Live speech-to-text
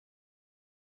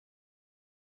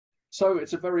So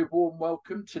it's a very warm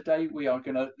welcome. Today we are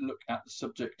going to look at the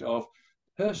subject of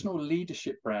personal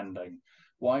leadership branding.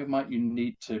 Why might you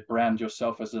need to brand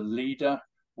yourself as a leader?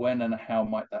 When and how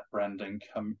might that branding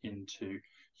come into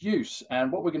use?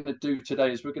 And what we're going to do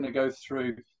today is we're going to go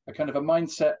through a kind of a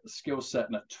mindset, a skill set,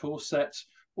 and a tool set,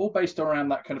 all based around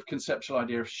that kind of conceptual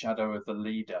idea of shadow of the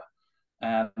leader.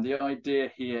 And the idea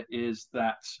here is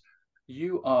that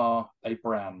you are a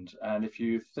brand. And if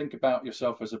you think about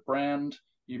yourself as a brand,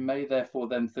 you may therefore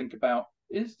then think about,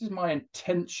 is my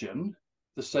intention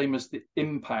the same as the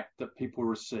impact that people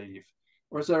receive?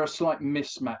 Or is there a slight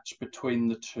mismatch between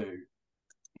the two?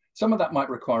 Some of that might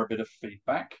require a bit of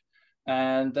feedback.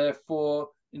 And therefore,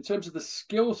 in terms of the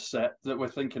skill set that we're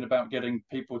thinking about getting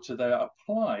people to there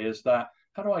apply, is that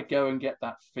how do I go and get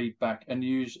that feedback and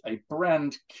use a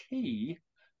brand key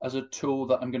as a tool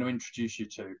that I'm going to introduce you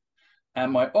to? And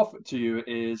my offer to you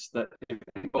is that if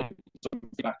anybody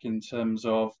back in terms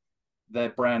of their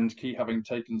brand key, having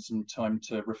taken some time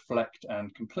to reflect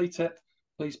and complete it,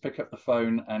 please pick up the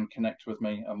phone and connect with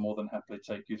me. I'm more than happily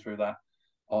take you through that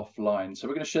offline. So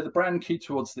we're going to share the brand key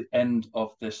towards the end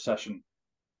of this session.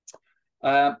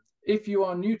 If you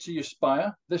are new to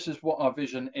Uspire, this is what our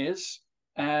vision is.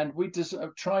 And we just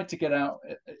try to get out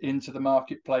into the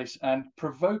marketplace and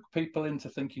provoke people into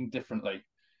thinking differently.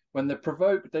 When they're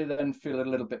provoked, they then feel a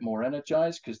little bit more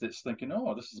energized because it's thinking,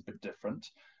 oh, this is a bit different.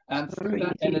 And through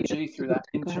that energy, through that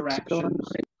interaction,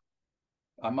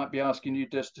 I might be asking you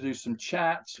just to do some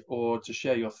chat or to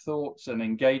share your thoughts and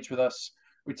engage with us.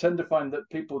 We tend to find that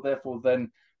people therefore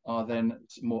then are then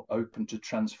more open to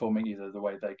transforming either the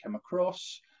way they come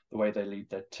across, the way they lead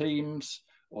their teams,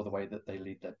 or the way that they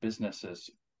lead their businesses.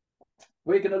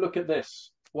 We're going to look at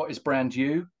this. What is brand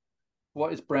you?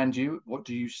 What is brand you? What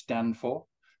do you stand for?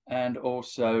 And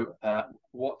also,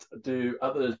 what do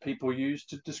other people use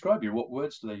to describe you? What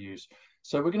words do they use?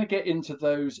 So we're going to get into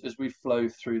those as we flow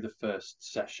through the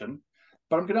first session.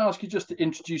 But I'm going to ask you just to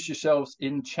introduce yourselves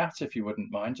in chat, if you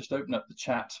wouldn't mind. Just open up the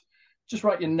chat. Just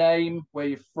write your name, where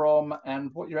you're from,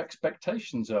 and what your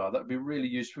expectations are. That would be really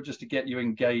useful just to get you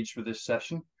engaged with this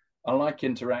session. I like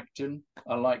interacting.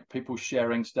 I like people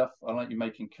sharing stuff. I like you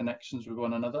making connections with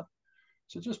one another.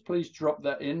 So just please drop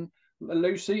that in.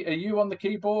 Lucy, are you on the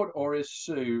keyboard or is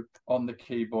Sue on the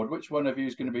keyboard? Which one of you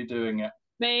is going to be doing it?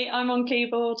 Me, I'm on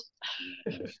keyboard.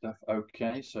 Stuff.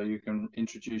 Okay, so you can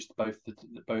introduce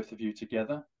both of you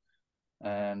together.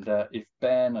 And if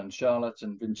Ben and Charlotte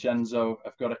and Vincenzo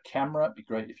have got a camera, it'd be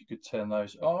great if you could turn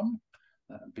those on.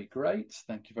 That'd be great.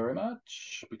 Thank you very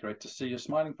much. It'd be great to see your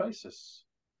smiling faces.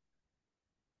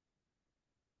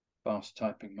 Fast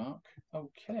typing, Mark.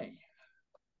 Okay.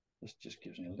 This just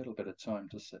gives me a little bit of time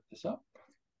to set this up.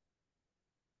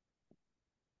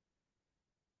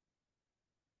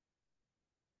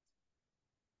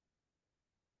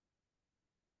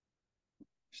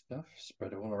 Stuff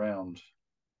spread all around.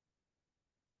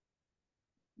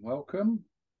 Welcome.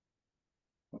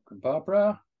 Welcome,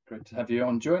 Barbara. Great to have you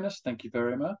on join us. Thank you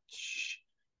very much.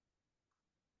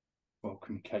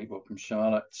 Welcome, Kate. Welcome,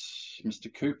 Charlotte.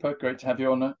 Mr. Cooper, great to have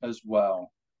you on as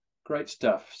well. Great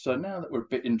stuff. So now that we're a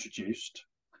bit introduced,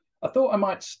 I thought I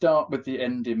might start with the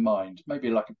end in mind,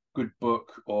 maybe like a good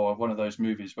book or one of those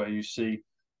movies where you see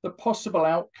the possible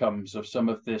outcomes of some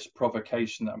of this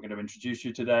provocation that I'm going to introduce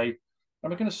you today.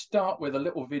 And we're going to start with a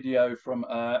little video from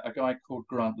a guy called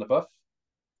Grant LeBoeuf.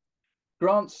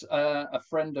 Grant's a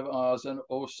friend of ours and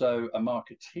also a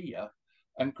marketeer.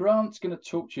 And Grant's going to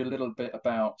talk to you a little bit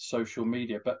about social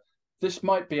media, but this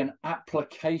might be an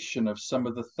application of some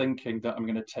of the thinking that I'm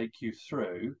going to take you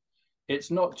through. It's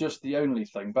not just the only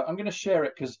thing, but I'm going to share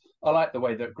it because I like the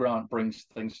way that Grant brings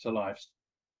things to life.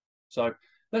 So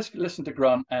let's listen to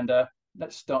Grant and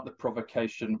let's start the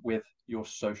provocation with your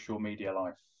social media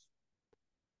life.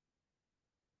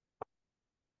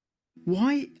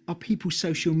 Why are people's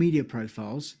social media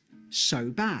profiles so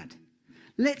bad?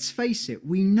 Let's face it,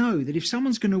 we know that if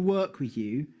someone's going to work with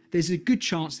you, there's a good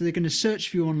chance that they're going to search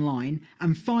for you online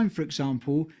and find, for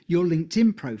example, your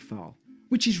LinkedIn profile,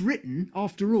 which is written,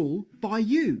 after all, by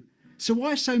you. So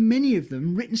why are so many of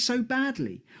them written so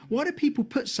badly? Why do people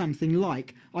put something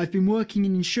like, I've been working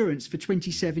in insurance for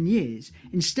 27 years,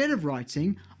 instead of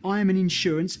writing, I am an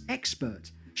insurance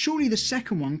expert? Surely the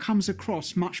second one comes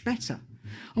across much better.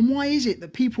 And why is it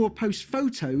that people will post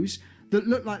photos that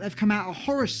look like they've come out of a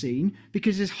horror scene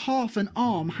because there's half an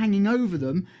arm hanging over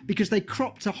them because they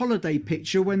cropped a holiday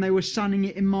picture when they were sunning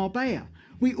it in Marbella?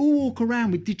 We all walk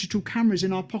around with digital cameras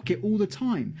in our pocket all the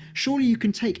time. Surely you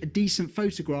can take a decent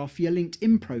photograph for your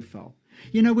LinkedIn profile.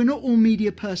 You know, we're not all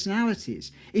media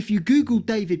personalities. If you Google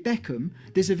David Beckham,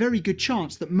 there's a very good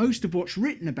chance that most of what's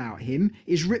written about him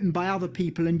is written by other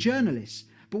people and journalists.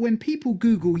 But when people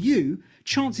Google you,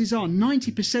 chances are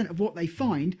 90% of what they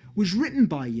find was written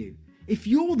by you. If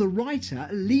you're the writer,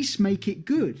 at least make it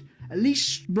good. At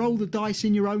least roll the dice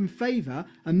in your own favour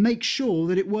and make sure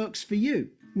that it works for you.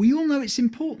 We all know it's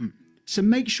important, so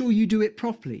make sure you do it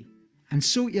properly and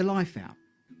sort your life out.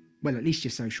 Well, at least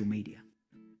your social media.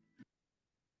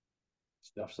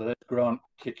 Stuff. So there's Grant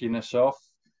kicking us off.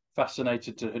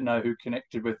 Fascinated to know who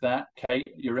connected with that. Kate,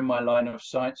 you're in my line of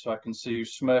sight, so I can see you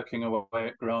smirking away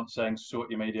at Grant saying, sort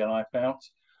your media life out.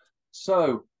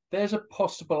 So there's a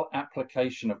possible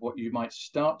application of what you might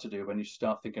start to do when you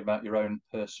start thinking about your own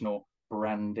personal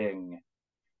branding.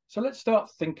 So let's start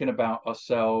thinking about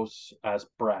ourselves as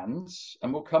brands,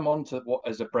 and we'll come on to what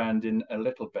is a brand in a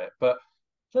little bit. But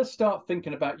let's start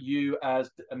thinking about you as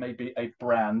maybe a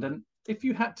brand. And if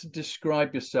you had to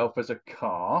describe yourself as a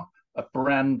car, a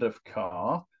brand of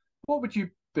car, what would you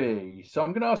be? So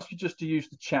I'm going to ask you just to use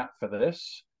the chat for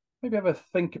this. Maybe have a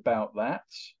think about that.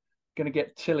 Going to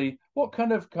get Tilly. What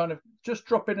kind of just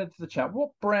drop it into the chat.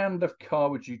 What brand of car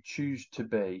would you choose to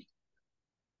be?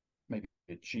 Maybe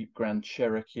a Jeep Grand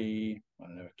Cherokee, I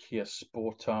don't know, a Kia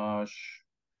Sportage,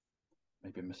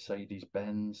 maybe a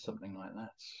Mercedes-Benz, something like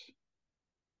that.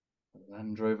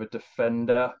 Land Rover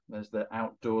Defender. There's the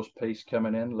outdoors piece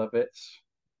coming in. Love it.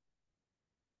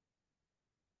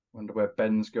 Wonder where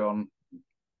Ben's gone.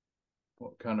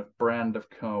 What kind of brand of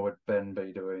car would Ben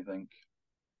be, do we think?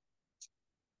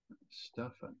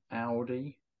 Stuff. An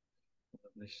Audi.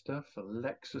 Lovely stuff. A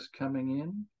Lexus coming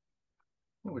in.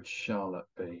 What would Charlotte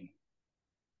be?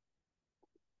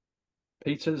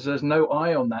 Peter, there's no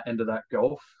I on that end of that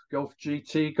Golf. Golf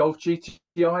GT, Golf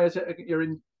GTI, is it? You're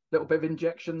in a little bit of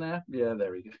injection there? Yeah,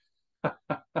 there we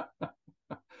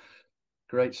go.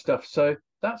 Great stuff. So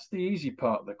that's the easy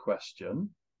part of the question.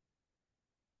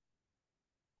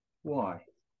 Why?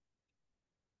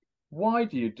 Why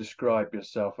do you describe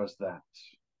yourself as that?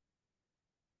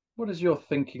 What is your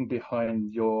thinking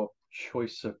behind your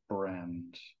choice of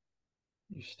brand?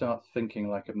 You start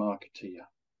thinking like a marketeer.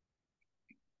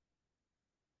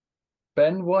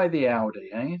 Ben, why the Audi,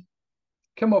 eh?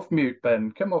 Come off mute,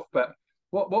 Ben. Come off back.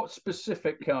 What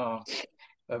specific car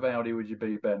of Audi would you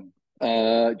be, Ben?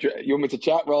 You want me to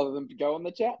chat rather than go on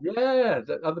the chat? Yeah,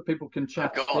 that other people can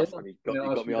chat. Oh God, you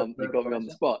got me on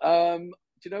the spot. Do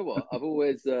you know what? I've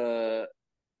always remember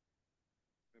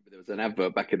there was an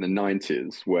advert back in the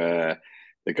 90s where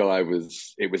the guy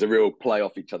it was a real play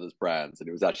off each other's brands, and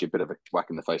it was actually a bit of a whack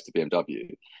in the face to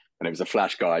BMW. And it was a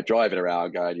flash guy driving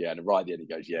around going, yeah, and right at the end he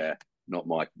goes, yeah, not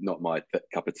my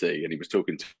cup of tea. And he was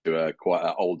talking to quite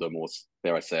an older, more,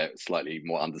 dare I say it, slightly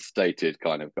more understated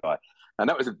kind of guy. And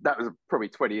that was probably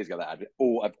 20 years ago.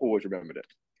 I've always remembered it.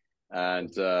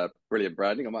 And brilliant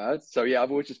branding, I might add. So yeah,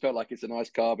 I've always just felt like it's a nice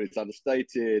car, but it's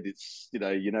understated. It's you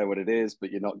know what it is,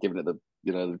 but you're not giving it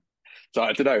the. So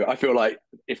I don't know. I feel like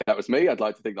if that was me, I'd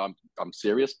like to think that I'm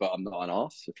serious, but I'm not an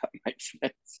arse. If that makes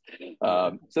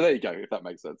sense. So there you go. If that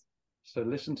makes sense. So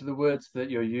listen to the words that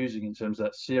you're using in terms of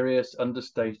that serious,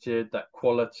 understated, that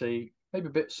quality, maybe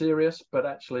a bit serious, but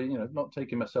actually, not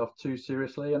taking myself too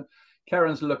seriously. And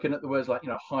Karen's looking at the words like,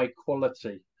 high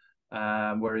quality,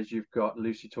 whereas you've got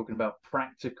Lucy talking about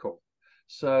practical.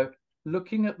 So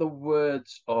looking at the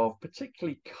words of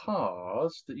particularly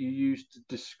cars that you use to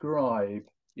describe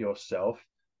yourself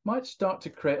might start to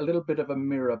create a little bit of a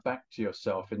mirror back to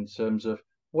yourself in terms of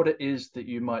what it is that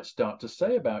you might start to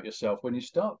say about yourself when you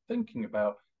start thinking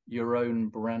about your own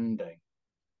branding.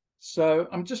 So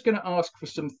I'm just going to ask for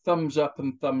some thumbs up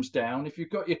and thumbs down. If you've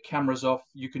got your cameras off,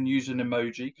 you can use an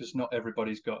emoji because not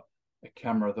everybody's got a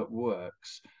camera that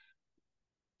works.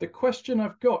 The question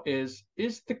I've got is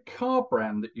the car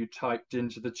brand that you typed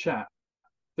into the chat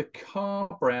the car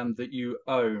brand that you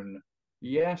own?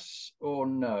 Yes or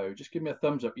no? Just give me a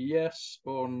thumbs up. Yes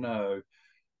or no?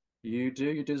 You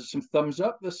do. There's some thumbs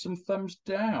up. There's some thumbs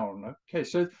down. Okay,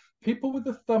 so people with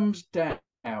the thumbs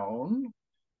down,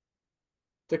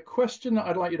 the question that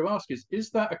I'd like you to ask is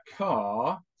that a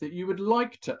car that you would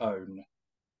like to own?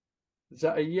 Is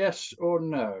that a yes or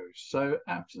no? So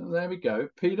there we go.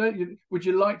 Peter, would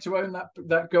you like to own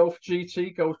that Golf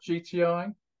GT, Golf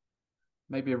GTI?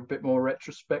 Maybe a bit more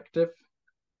retrospective.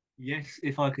 Yes,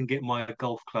 if I can get my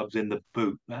golf clubs in the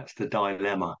boot. That's the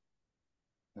dilemma.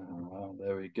 Oh, well,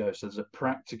 there we go. So there's a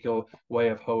practical way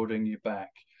of holding you back.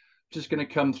 Just going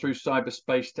to come through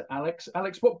cyberspace to Alex.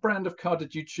 Alex, what brand of car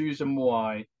did you choose and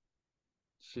why?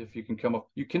 See if you can come off.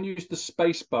 You can use the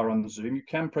space bar on Zoom. You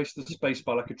can press the space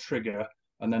bar like a trigger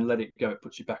and then let it go. It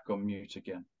puts you back on mute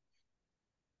again.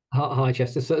 Hi,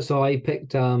 Chester. So I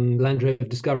picked Land Rover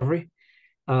Discovery,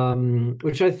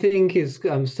 which I think is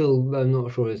I'm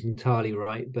not sure is entirely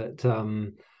right, but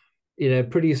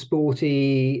pretty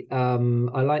sporty. I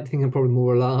like to think I'm probably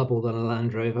more reliable than a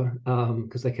Land Rover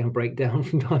because they can break down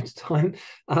from time to time.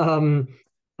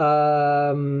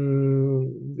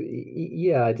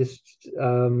 Yeah, I just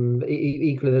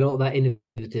equally they're not that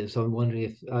innovative, so I wonder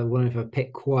if I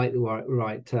picked quite the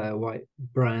right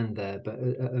brand there, but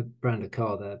a brand of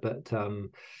car there. But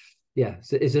yeah,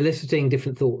 so it's eliciting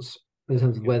different thoughts in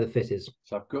terms of where the fit is.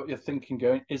 So I've got your thinking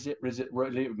going. Is it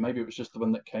really? Maybe it was just the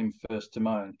one that came first to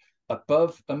mind.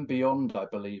 Above and Beyond, I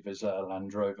believe, is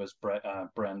Land Rover's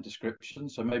brand description.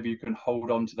 So maybe you can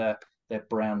hold on to their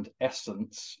brand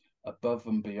essence, Above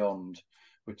and Beyond,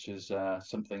 which is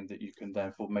something that you can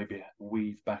therefore maybe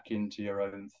weave back into your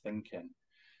own thinking.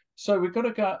 So we've got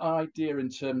an idea in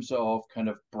terms of kind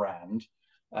of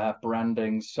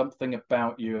branding, something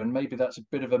about you, and maybe that's a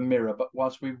bit of a mirror. But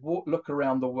whilst we look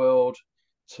around the world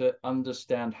to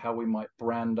understand how we might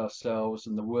brand ourselves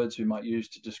and the words we might use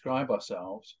to describe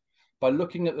ourselves, by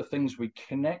looking at the things we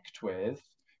connect with,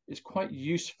 it's quite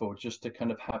useful just to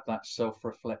kind of have that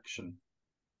self-reflection.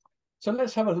 So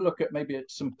let's have a look at maybe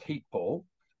at some people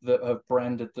that have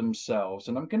branded themselves.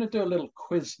 And I'm going to do a little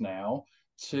quiz now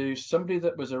to somebody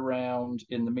that was around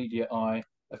in the media eye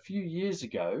a few years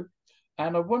ago.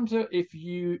 And I wonder if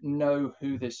you know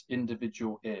who this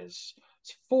individual is.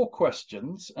 It's 4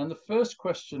 questions. And the first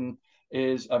question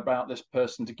is about this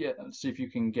person to get and see if you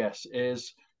can guess.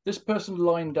 Is this person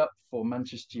lined up for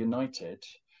Manchester United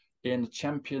in the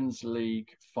Champions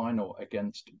League final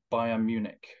against Bayern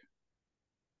Munich?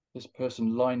 This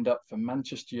person lined up for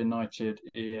Manchester United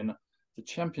in the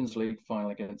Champions League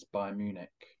final against Bayern Munich.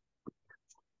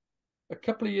 A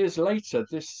couple of years later,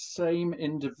 this same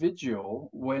individual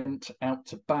went out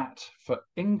to bat for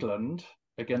England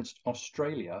against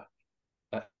Australia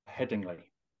at Headingley.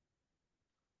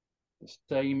 The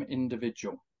same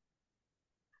individual.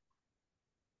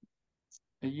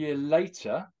 A year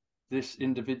later, this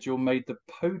individual made the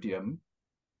podium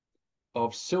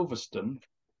of Silverstone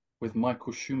with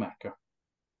Michael Schumacher.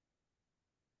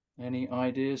 Any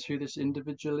ideas who this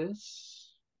individual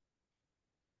is?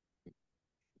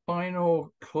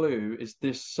 Final clue is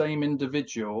this same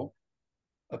individual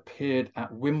appeared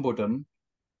at Wimbledon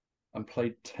and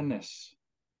played tennis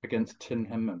against Tim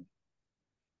Henman.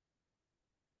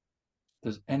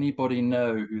 Does anybody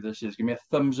know who this is? Give me a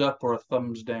thumbs up or a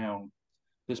thumbs down.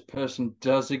 This person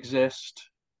does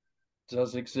exist.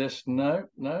 Does exist? No,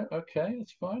 no. Okay,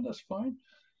 that's fine. That's fine.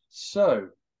 So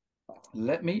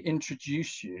let me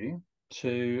introduce you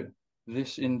to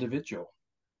this individual.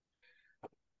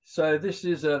 So this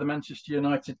is the Manchester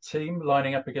United team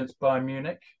lining up against Bayern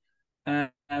Munich.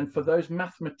 And for those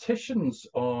mathematicians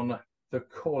on the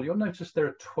call, you'll notice there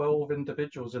are 12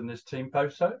 individuals in this team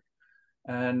photo.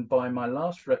 And by my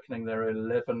last reckoning, there are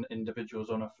 11 individuals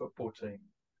on a football team.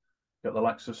 Got the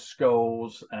likes of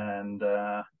Scholes and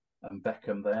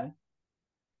Beckham there.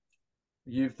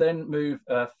 You've then moved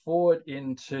forward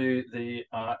into the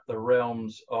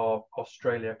realms of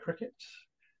Australia cricket.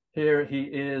 Here he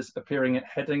is appearing at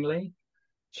Headingley,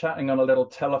 chatting on a little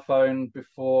telephone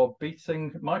before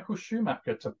beating Michael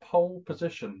Schumacher to pole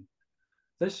position.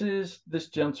 This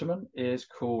gentleman is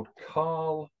called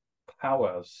Carl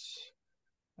Powers,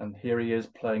 and here he is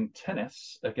playing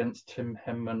tennis against Tim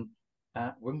Henman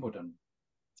at Wimbledon.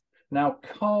 Now,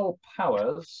 Carl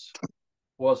Powers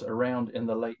was around in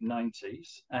the late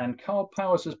 90s, and Carl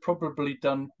Powers has probably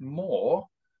done more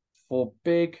for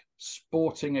big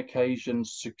sporting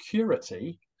occasions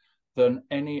security than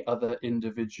any other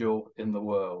individual in the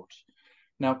world.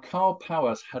 Now, Carl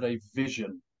Powers had a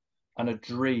vision and a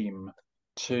dream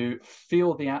to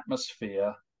feel the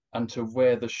atmosphere and to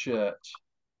wear the shirt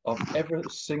of every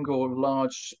single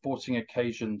large sporting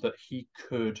occasion that he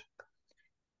could.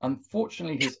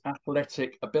 Unfortunately, his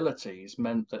athletic abilities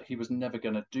meant that he was never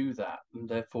going to do that, and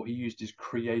therefore he used his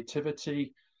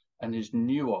creativity and his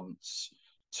nuance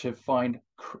to find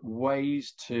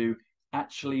ways to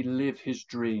actually live his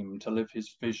dream, to live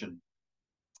his vision.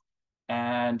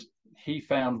 And he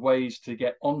found ways to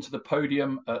get onto the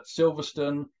podium at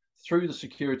Silverstone, through the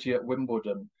security at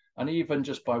Wimbledon, and even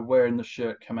just by wearing the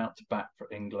shirt, come out to bat for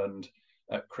England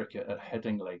at cricket at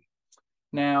Headingley.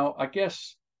 Now, I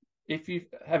guess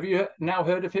have you now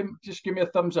heard of him? Just give me a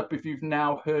thumbs up if you've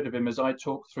now heard of him as I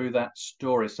talk through that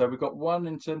story. So we've got one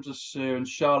in terms of Sue, and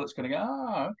Charlotte's going to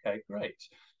go, okay, great.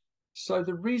 So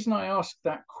the reason I asked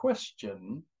that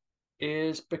question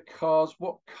is because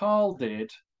what Carl did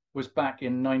was back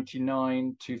in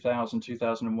 99, 2000,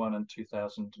 2001, and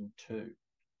 2002.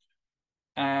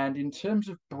 And in terms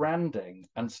of branding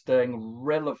and staying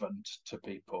relevant to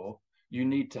people, you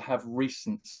need to have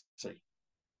recency.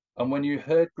 And when you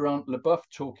heard Grant LeBoeuf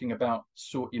talking about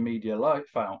sort your media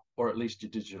life out, or at least your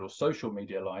digital social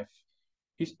media life,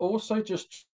 he's also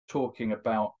just talking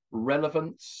about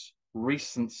relevance,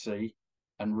 recency,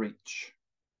 and reach.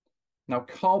 Now,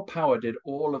 Carl Power did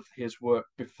all of his work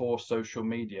before social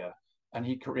media, and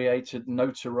he created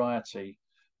notoriety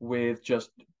with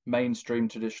just mainstream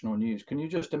traditional news. Can you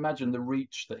just imagine the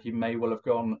reach that he may well have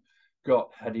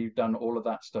got had he done all of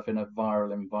that stuff in a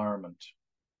viral environment?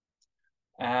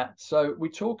 So we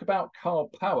talk about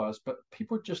Carl Powers, but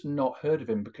people have just not heard of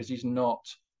him because he's not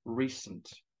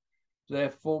recent.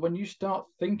 Therefore, when you start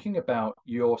thinking about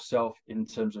yourself in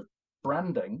terms of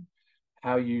branding,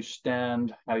 how you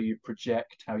stand, how you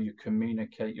project, how you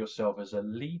communicate yourself as a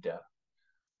leader,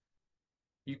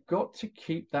 you've got to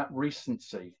keep that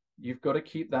recency. You've got to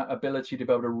keep that ability to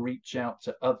be able to reach out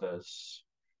to others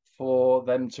for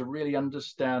them to really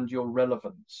understand your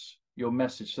relevance, your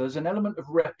message. So there's an element of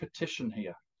repetition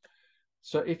here.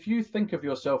 So if you think of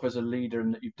yourself as a leader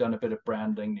and that you've done a bit of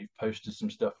branding, you've posted some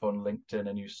stuff on LinkedIn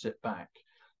and you sit back,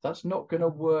 that's not going to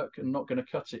work and not going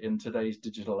to cut it in today's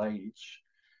digital age,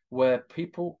 where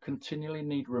people continually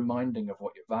need reminding of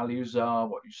what your values are,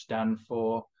 what you stand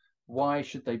for. Why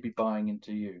should they be buying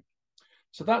into you?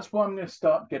 So that's why I'm going to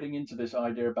start getting into this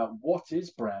idea about what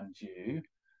is brand you,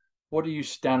 what do you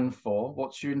stand for,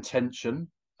 what's your intention,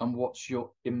 and what's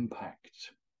your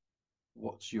impact?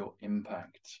 What's your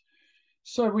impact?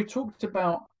 So we talked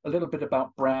about a little bit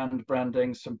about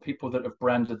branding, some people that have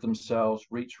branded themselves,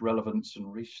 reach relevance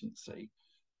and recency.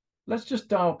 Let's just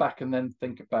dial back and then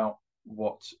think about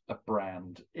what a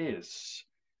brand is.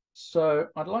 So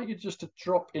I'd like you just to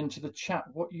drop into the chat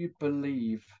what you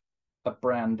believe a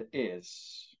brand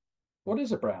is. What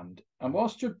is a brand? And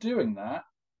whilst you're doing that,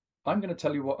 I'm going to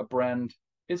tell you what a brand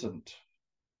isn't.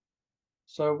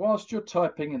 So whilst you're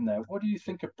typing in there, what do you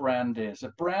think a brand is? A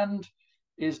brand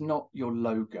is not your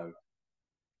logo.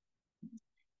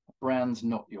 A brand's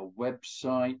not your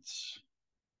website.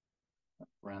 A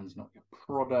brand's not your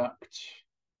product.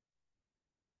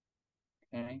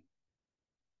 Okay.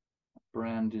 A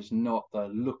brand is not the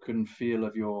look and feel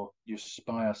of your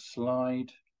Uspire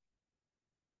slide.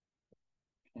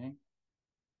 Okay.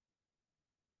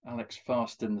 Alex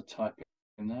fast in the typing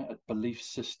in there. A belief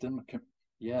system.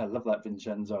 Yeah, I love that,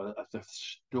 Vincenzo. A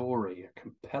story, a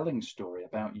compelling story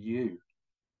about you.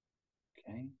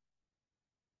 Okay.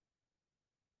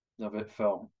 Love it,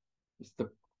 Phil.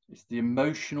 It's the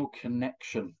emotional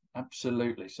connection.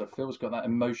 Absolutely. So Phil's got that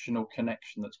emotional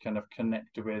connection that's kind of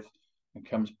connected with and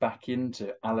comes back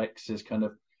into Alex's kind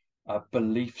of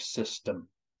belief system,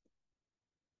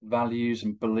 values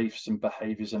and beliefs and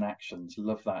behaviors and actions.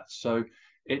 Love that. So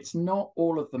it's not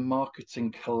all of the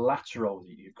marketing collateral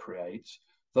that you create.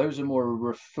 Those are more a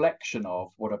reflection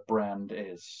of what a brand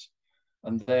is.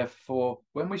 And therefore,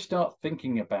 when we start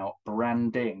thinking about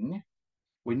branding,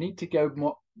 we need to go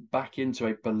more back into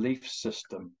a belief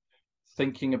system,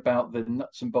 thinking about the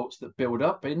nuts and bolts that build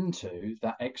up into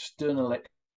that external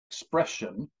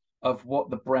expression of what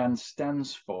the brand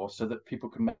stands for so that people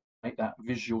can make that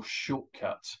visual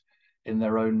shortcut in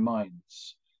their own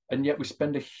minds. And yet we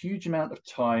spend a huge amount of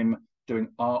time doing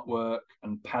artwork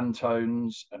and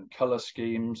Pantones and color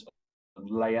schemes and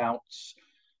layouts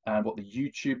and what the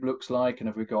YouTube looks like. And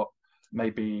have we got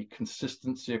maybe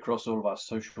consistency across all of our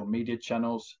social media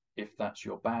channels, if that's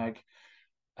your bag.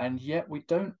 And yet we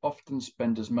don't often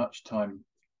spend as much time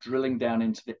drilling down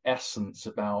into the essence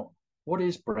about what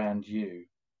is brand you.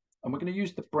 And we're going to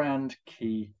use the brand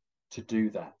key to do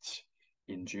that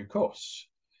in due course.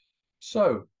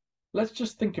 So let's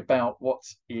just think about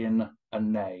what's in a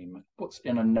name. What's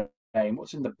in a name?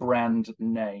 What's in the brand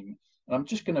name? And I'm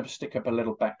just going to stick up a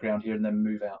little background here and then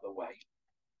move out the way.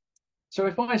 So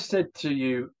if I said to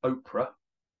you, Oprah,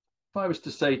 if I was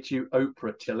to say to you,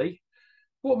 Oprah, Tilly,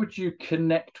 what would you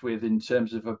connect with in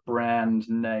terms of a brand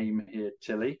name here,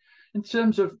 Tilly? In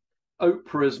terms of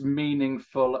Oprah's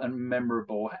meaningful and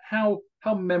memorable, how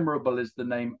memorable is the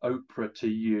name Oprah to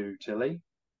you, Tilly?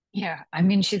 Yeah, I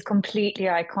mean, she's completely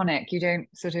iconic. You don't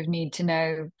sort of need to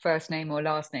know first name or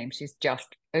last name. She's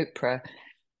just Oprah.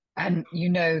 And you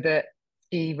know that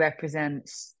she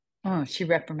represents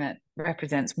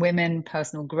women,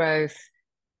 personal growth.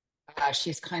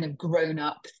 She's kind of grown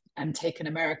up and taken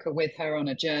America with her on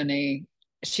a journey.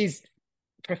 She's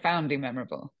profoundly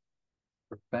memorable.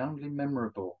 Profoundly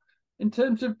memorable. In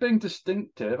terms of being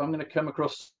distinctive, I'm going to come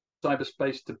across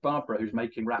cyberspace to Barbara, who's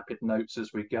making rapid notes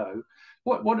as we go.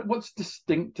 What's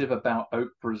distinctive about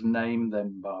Oprah's name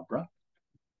then, Barbara?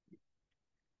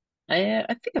 I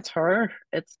think it's her.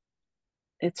 It's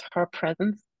her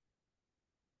presence.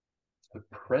 Her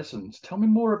presence. Tell me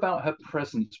more about her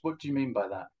presence. What do you mean by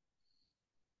that?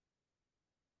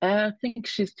 I think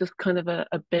she's just kind of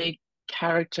a big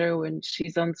character when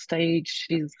she's on stage.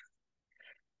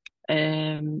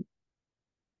 Um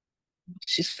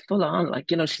she's full on, like,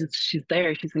 she's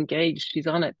there, she's engaged, she's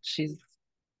on it,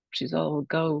 she's all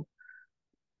go.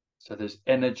 So there's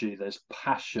energy, there's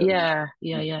passion. Yeah,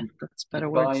 You, yeah, you, that's you better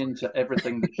buy words. into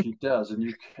everything that she does and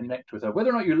you connect with her. Whether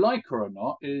or not you like her or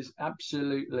not is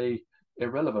absolutely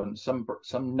irrelevant.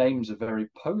 Some names are very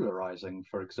polarizing,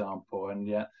 for example, and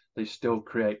yet they still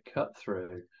create cut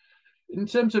through. In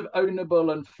terms of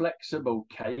ownable and flexible,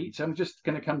 Kate, I'm just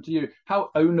going to come to you. How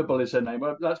ownable is her name?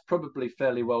 Well, that's probably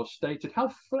fairly well stated. How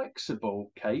flexible,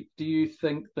 Kate, do you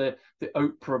think the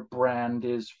Oprah brand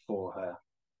is for her?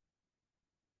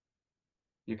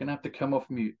 You're going to have to come off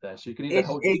mute there, so you can either It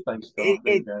hold your it space. it,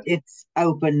 There you it go. it's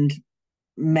opened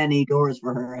many doors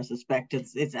for her. I suspect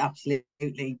it's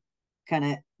absolutely kind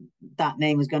of, that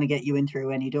name is going to get you in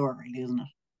through any door, really, isn't it?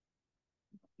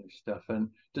 Stuff. And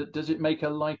does it make her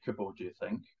likable, do you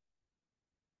think?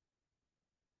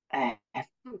 Uh,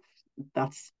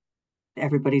 that's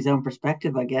everybody's own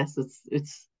perspective, I guess.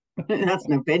 It's that's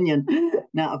an opinion,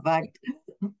 not a fact.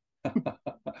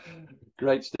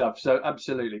 Great stuff. So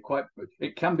absolutely, quite.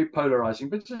 It can be polarizing,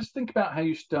 but just think about how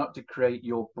you start to create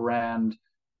your brand,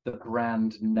 the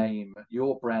brand name,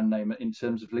 your brand name in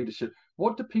terms of leadership.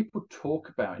 What do people talk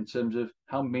about in terms of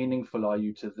how meaningful are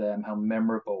you to them? How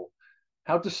memorable?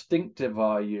 How distinctive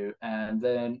are you? And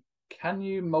then can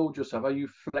you mold yourself? Are you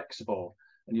flexible?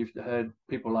 And you've heard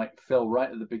people like Phil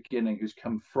right at the beginning, who's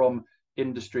come from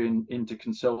industry and into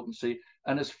consultancy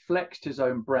and has flexed his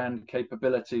own brand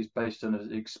capabilities based on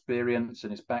his experience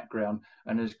and his background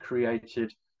and has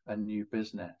created a new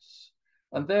business.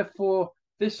 And therefore,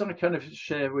 this I kind of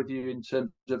share with you in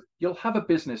terms of you'll have a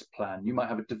business plan, you might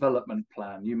have a development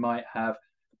plan, you might have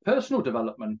a personal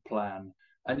development plan,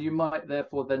 and you might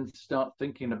therefore then start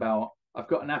thinking about, I've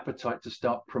got an appetite to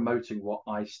start promoting what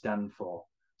I stand for.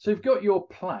 So you've got your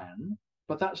plan,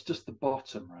 but that's just the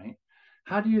bottom, right?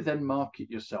 How do you then market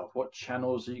yourself? What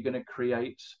channels are you going to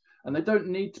create? And they don't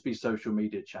need to be social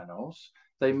media channels.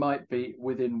 They might be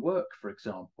within work, for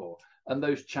example. And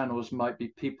those channels might be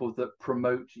people that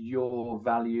promote your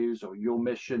values or your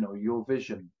mission or your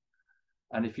vision.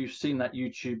 And if you've seen that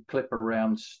YouTube clip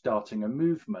around starting a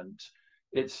movement,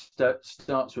 it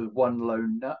starts with one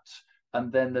lone nut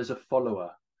and then there's a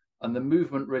follower. And the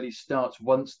movement really starts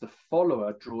once the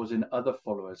follower draws in other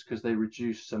followers because they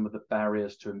reduce some of the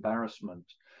barriers to embarrassment.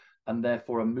 And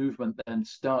therefore, a movement then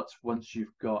starts once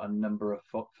you've got a number of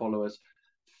followers,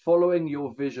 following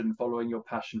your vision, following your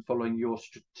passion, following your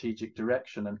strategic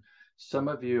direction. And some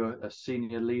of you are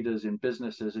senior leaders in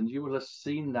businesses, and you will have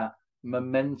seen that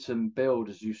momentum build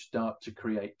as you start to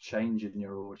create change in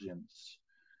your audience.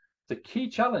 The key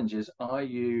challenge is, are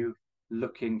you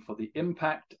looking for the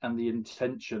impact and the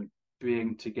intention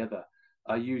being together?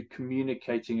 Are you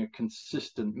communicating a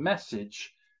consistent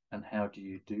message, and how do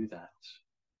you do that?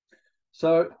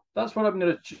 So that's what I'm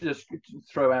going to just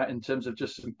throw out in terms of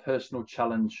just some personal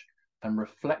challenge and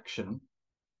reflection.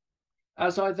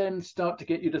 As I then start to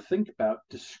get you to think about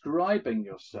describing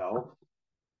yourself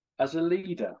as a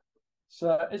leader.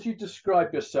 So as you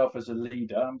describe yourself as a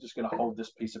leader, I'm just going to hold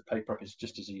this piece of paper up. It's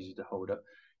just as easy to hold up.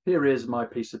 Here is my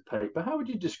piece of paper. How would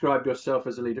you describe yourself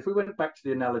as a leader? If we went back to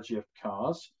the analogy of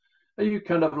cars, are you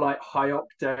kind of like high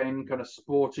octane, kind of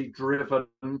sporty, driven,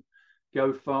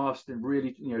 go fast and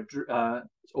really,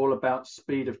 it's all about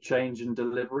speed of change and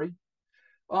delivery?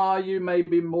 Are you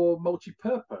maybe more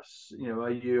multi-purpose? Are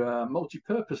you a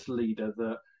multi-purpose leader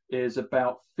that is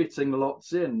about fitting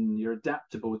lots in? You're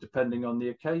adaptable depending on the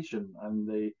occasion and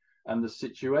the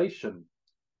situation.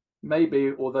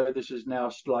 Maybe, although this is now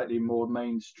slightly more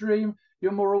mainstream,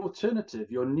 you're more alternative,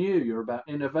 you're new, you're about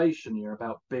innovation, you're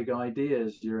about big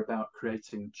ideas, you're about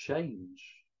creating change.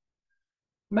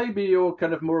 Maybe you're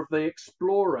kind of more of the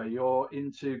explorer, you're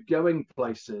into going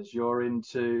places, you're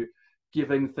into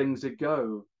giving things a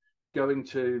go, going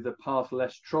to the path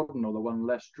less trodden or the one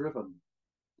less driven.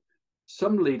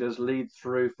 Some leaders lead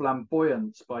through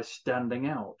flamboyance by standing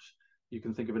out. You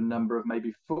can think of a number of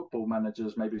maybe football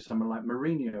managers, maybe someone like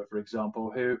Mourinho, for example,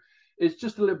 who is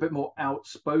just a little bit more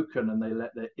outspoken and they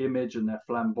let their image and their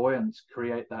flamboyance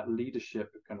create that leadership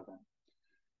kind of thing.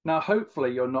 Now,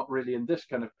 hopefully you're not really in this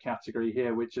kind of category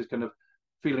here, which is kind of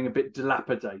feeling a bit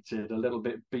dilapidated, a little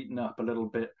bit beaten up, a little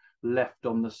bit left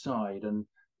on the side and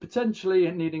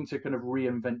potentially needing to kind of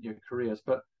reinvent your careers.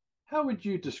 But how would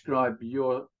you describe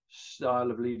your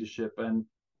style of leadership and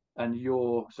and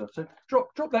your so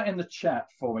drop that in the chat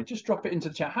for me. Just drop it into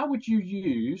the chat. How would you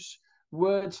use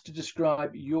words to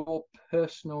describe your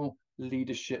personal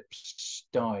leadership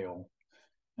style?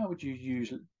 How would you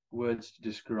use words to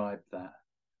describe that?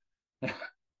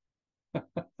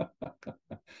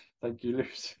 Thank you,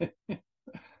 Lucy.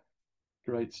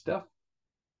 Great stuff.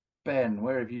 Ben,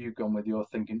 where have you gone with your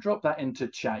thinking? Drop that into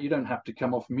chat. You don't have to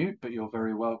come off mute, but you're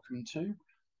very welcome to.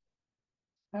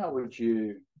 How would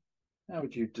you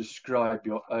describe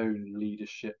your own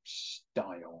leadership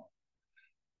style?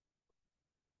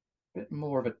 A bit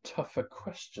more of a tougher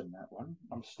question, that one.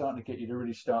 I'm starting to get you to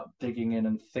really start digging in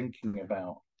and thinking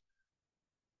about.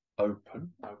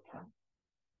 Open.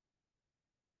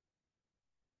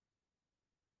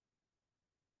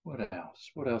 What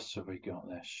else? What else have we got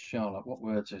there? Charlotte, what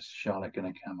words is Charlotte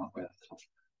going to come up with?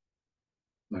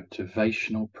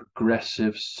 Motivational,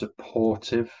 progressive,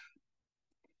 supportive.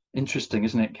 Interesting,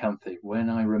 isn't it, Canthey? When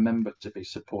I remember to be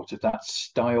supportive, that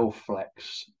style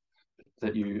flex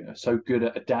that you are so good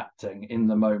at adapting in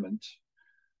the moment.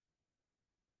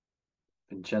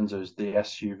 Vincenzo's the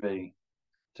SUV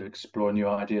to explore new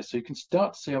ideas. So you can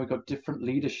start to see how we've got different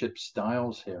leadership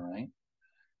styles here, right?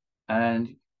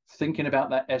 And thinking about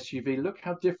that SUV, look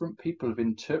how different people have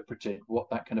interpreted what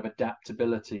that kind of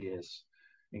adaptability is.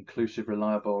 Inclusive,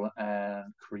 reliable,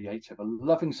 and creative. I'm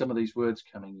loving some of these words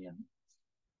coming in.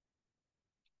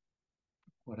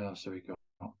 What else have we got?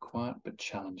 Not quiet, but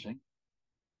challenging.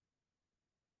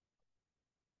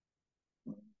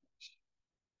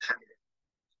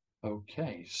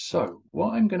 Okay, so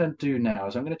what I'm going to do now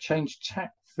is I'm going to change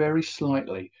tack very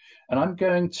slightly, and I'm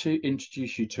going to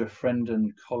introduce you to a friend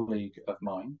and colleague of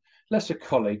mine. Less a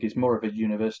colleague, is more of a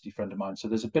university friend of mine, so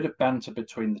there's a bit of banter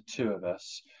between the two of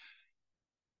us.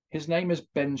 His name is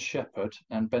Ben Shepherd,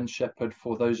 and Ben Shepherd,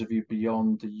 for those of you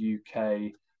beyond the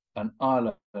UK and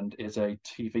Ireland, is a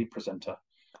TV presenter.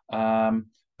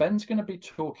 Ben's going to be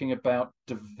talking about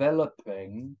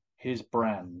developing his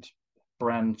brand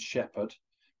Shepherd.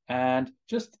 And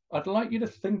just, I'd like you to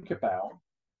think about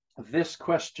this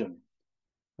question.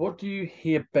 What do you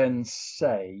hear Ben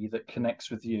say that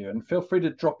connects with you? And feel free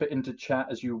to drop it into chat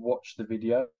as you watch the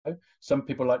video. Some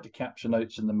people like to capture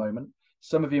notes in the moment.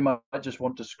 Some of you might just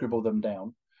want to scribble them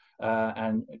down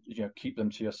and keep them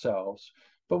to yourselves.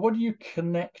 But what do you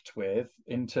connect with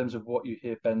in terms of what you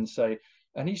hear Ben say?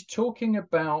 And he's talking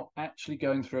about actually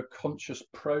going through a conscious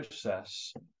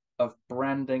process of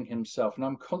branding himself. And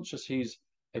I'm conscious he's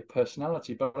a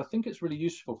personality, but I think it's really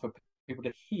useful for people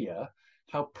to hear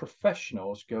how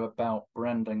professionals go about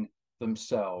branding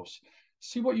themselves.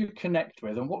 See what you connect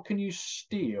with and what can you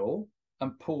steal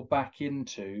and pull back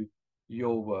into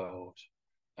your world.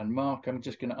 And Mark, I'm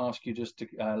just going to ask you just to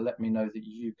let me know that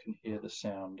you can hear the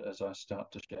sound as I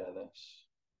start to share this.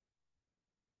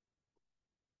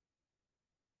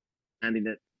 And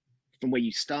that from where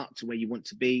you start to where you want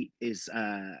to be is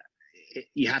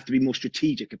you have to be more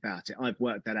strategic about it. I've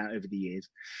worked that out over the years.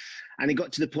 And it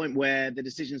got to the point where the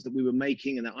decisions that we were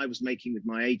making and that I was making with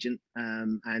my agent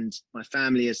and my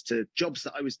family as to jobs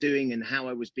that I was doing and how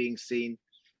I was being seen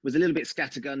was a little bit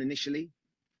scattergun initially.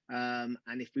 And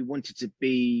if we wanted to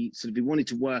be we wanted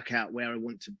to work out where I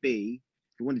want to be,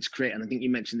 if we wanted to create, and I think you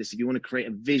mentioned this, if you want to create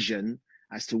a vision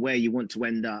as to where you want to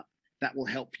end up, that will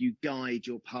help you guide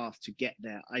your path to get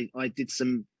there. I did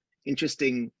some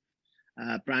interesting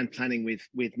brand planning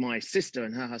with my sister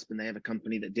and her husband. They have a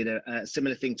company that did a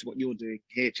similar thing to what you're doing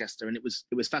here, Chester, and it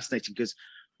was fascinating because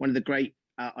one of the great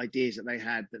ideas that they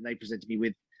had that they presented me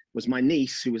with was my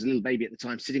niece, who was a little baby at the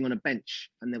time, sitting on a bench,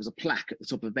 and there was a plaque at the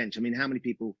top of the bench. I mean, how many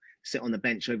people sit on the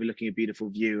bench overlooking a beautiful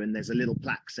view, and there's a little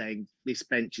plaque saying this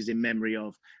bench is in memory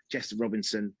of Chester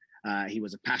Robinson. He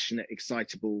was a passionate,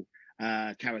 excitable,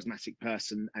 charismatic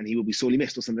person, and he will be sorely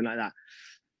missed, or something like that.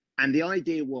 And the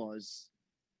idea was,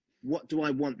 what do I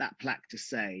want that plaque to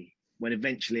say when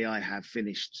eventually I have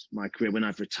finished my career, when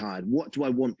I've retired? What do I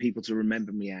want people to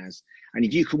remember me as? And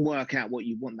if you can work out what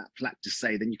you want that plaque to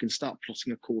say, then you can start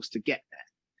plotting a course to get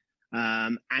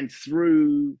there. And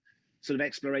through sort of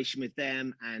exploration with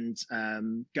them and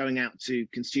going out to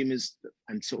consumers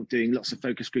and sort of doing lots of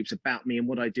focus groups about me and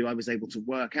what I do, I was able to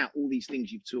work out all these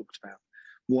things you've talked about.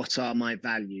 What are my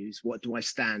values? What do I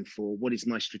stand for? What is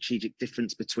my strategic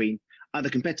difference between other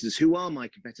competitors? Who are my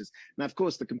competitors? Now, of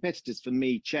course, the competitors for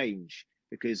me change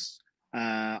because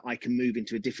I can move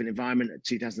into a different environment. At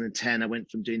 2010, I went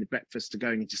from doing the breakfast to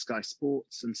going into Sky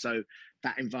Sports. And so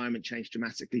that environment changed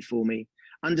dramatically for me.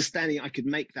 Understanding I could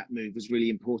make that move was really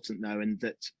important, though, and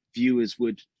that viewers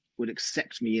would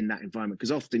accept me in that environment.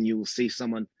 Because often you will see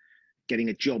someone getting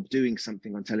a job doing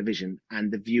something on television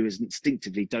and the viewers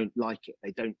instinctively don't like it.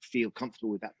 They don't feel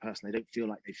comfortable with that person. They don't feel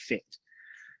like they fit.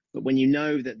 But when you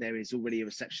know that there is already a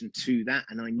reception to that,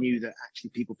 and I knew that actually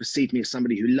people perceived me as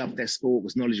somebody who loved their sport,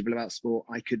 was knowledgeable about sport,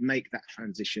 I could make that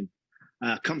transition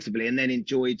comfortably, and then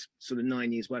enjoyed sort of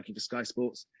 9 years working for Sky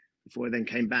Sports before I then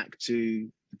came back to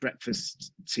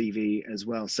breakfast TV as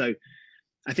well. So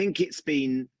I think it's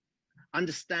been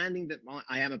understanding that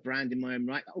I am a brand in my own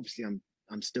right. Obviously,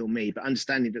 I'm still me, but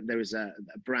understanding that there is a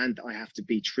brand that I have to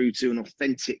be true to and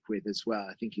authentic with as well,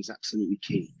 I think is absolutely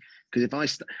key. Because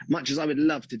if much as I would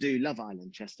love to do Love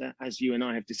Island, Chester, as you and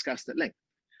I have discussed at length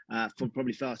for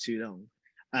probably far too long,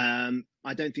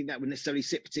 I don't think that would necessarily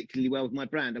sit particularly well with my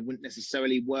brand. I wouldn't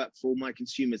necessarily work for my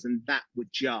consumers, and that would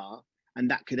jar,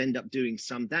 and that could end up doing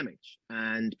some damage.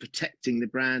 And protecting the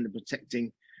brand and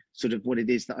protecting sort of what it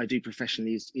is that I do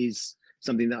professionally is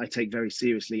something that I take very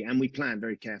seriously, and we plan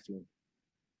very carefully.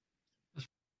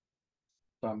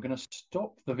 So I'm going to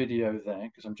stop the video there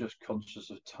because I'm just conscious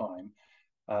of time.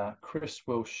 Chris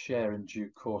will share in due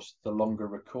course the longer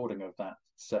recording of that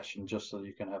session, just so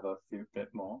you can have a bit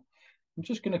more. I'm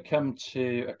just going to come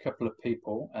to a couple of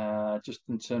people, just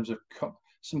in terms of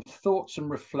some thoughts and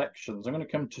reflections. I'm going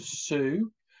to come to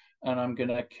Sue, and I'm going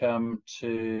to come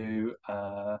to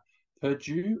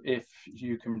Purdue, if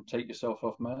you can take yourself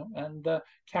off now. And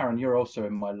Karen, you're also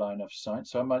in my line of sight,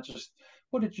 so I might just,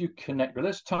 what did you connect with?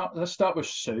 Let's start with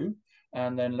Sue.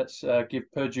 And then let's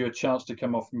give Purdue a chance to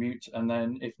come off mute. And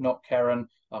then if not, Karen,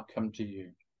 I'll come to you.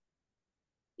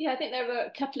 Yeah, I think there were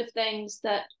a couple of things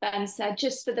that Ben said.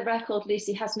 Just for the record,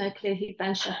 Lucy has no clue who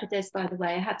Ben Shepherd is, by the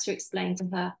way. I had to explain to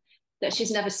her that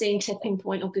she's never seen Tipping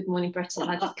Point or Good Morning Britain.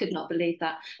 I just could not believe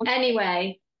that.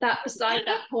 Anyway, that beside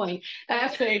that point.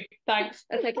 Thanks.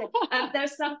 That's okay.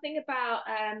 There's something about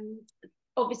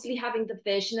obviously having the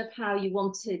vision of how you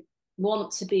want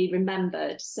to be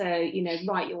remembered. So, you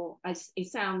know, it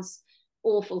sounds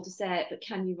awful to say it, but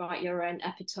can you write your own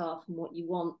epitaph and what you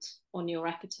want on your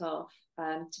epitaph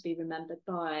to be remembered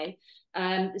by?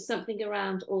 There's something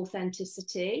around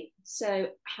authenticity. So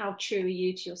how true are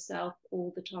you to yourself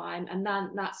all the time? And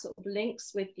then that sort of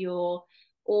links with your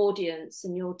audience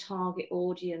and your target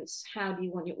audience. How do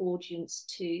you want your audience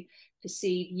to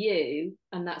perceive you?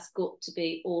 And that's got to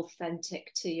be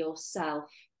authentic to yourself.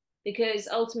 Because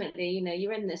ultimately, you know,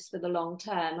 you're in this for the long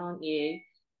term, aren't you?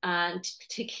 And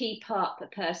to keep up a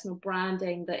personal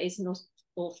branding that is not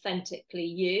authentically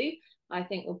you, I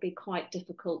think will be quite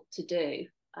difficult to do.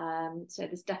 So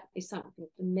there's definitely something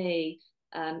for me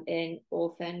in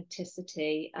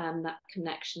authenticity and that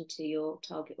connection to your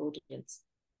target audience.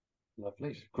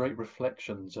 Lovely, great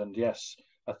reflections. And yes,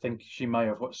 I think she may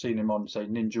have seen him on, say,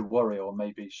 Ninja Warrior, or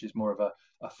maybe she's more of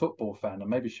a football fan, and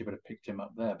maybe she would have picked him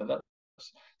up there. But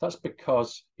that's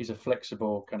because he's a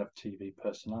flexible kind of TV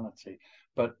personality.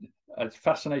 But it's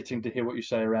fascinating to hear what you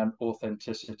say around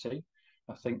authenticity.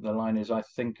 I think the line is, I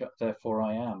think, therefore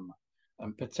I am.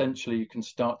 And potentially you can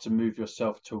start to move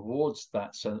yourself towards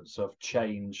that sense of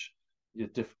change,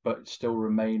 but still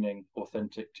remaining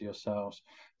authentic to yourselves.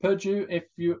 Purdue, if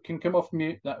you can come off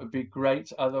mute, that would be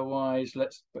great. Otherwise,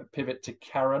 let's pivot to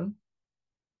Karen.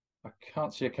 I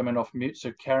can't see her coming off mute.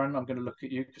 So Karen, I'm going to look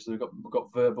at you because we've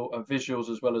got verbal visuals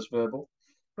as well as verbal.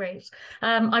 Great.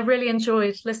 I really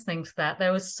enjoyed listening to that.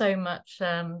 There was so much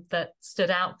that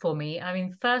stood out for me. I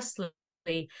mean, firstly,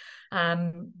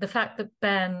 the fact that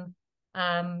Ben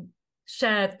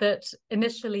shared that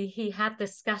initially he had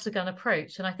this scattergun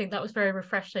approach, and I think that was very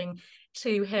refreshing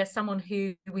to hear someone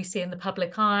who we see in the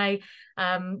public eye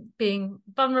being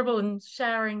vulnerable and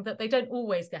sharing that they don't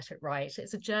always get it right.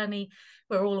 It's a journey.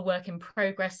 We're all a work in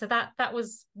progress. So that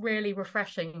was really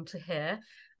refreshing to hear.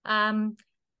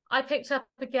 I picked up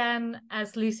again,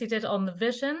 as Lucy did, on the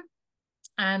vision.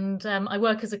 And I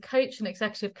work as a coach, an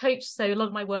executive coach. So a lot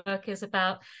of my work is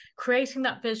about creating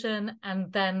that vision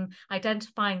and then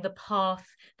identifying the path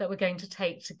that we're going to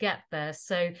take to get there.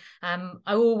 So I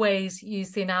always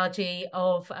use the analogy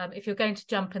of if you're going to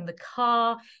jump in the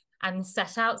car and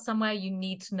set out somewhere, you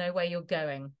need to know where you're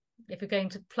going. If you're going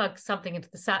to plug something into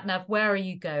the sat nav, where are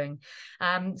you going?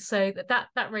 So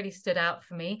that really stood out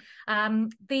for me.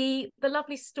 The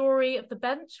lovely story of the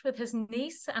bench with his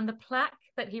niece and the plaque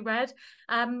that he read,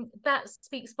 that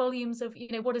speaks volumes of, you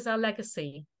know, what is our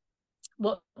legacy?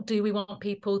 What do we want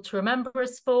people to remember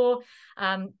us for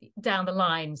down the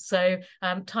line? So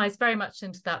ties very much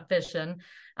into that vision.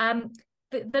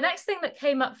 The next thing that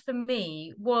came up for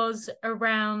me was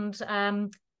around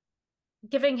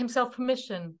giving himself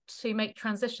permission to make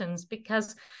transitions,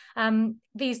 because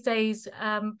these days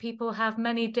people have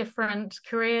many different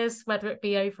careers, whether it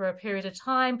be over a period of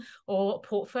time or a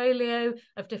portfolio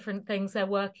of different things they're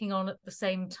working on at the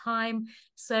same time.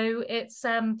 So it's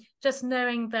just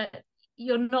knowing that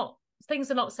things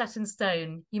are not set in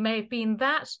stone. You may have been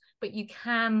that, but you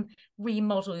can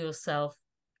remodel yourself.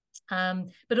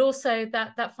 But also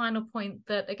that final point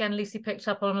that, again, Lucy picked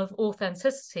up on, of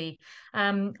authenticity.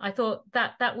 I thought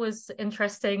that was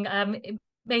interesting. It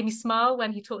made me smile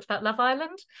when he talked about Love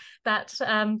Island, that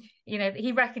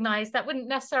he recognized that wouldn't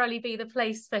necessarily be the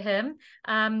place for him,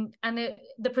 and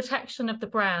the protection of the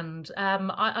brand.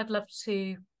 I'd love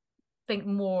to think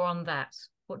more on that.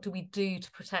 What do we do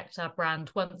to protect our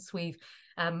brand once we've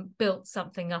built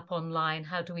something up online?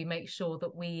 How do we make sure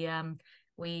that we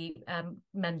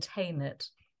maintain it?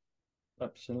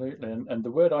 Absolutely. And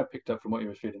the word I picked up from what you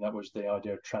were feeling, that was the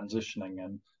idea of transitioning.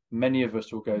 And many of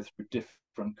us will go through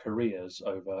different careers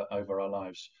over our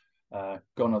lives.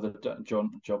 Gone are the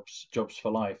jobs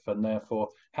for life. And therefore,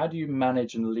 how do you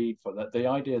manage and lead for that? The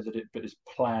idea that it is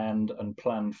planned and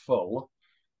planful,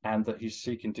 and that he's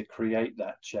seeking to create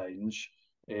that change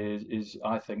is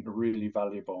I think, really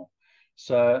valuable.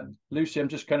 So, Lucy, I'm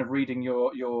just kind of reading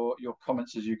your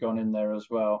comments as you've gone in there as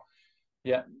well.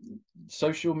 Yeah,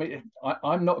 social media.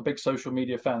 I'm not a big social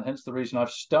media fan, hence the reason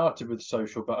I've started with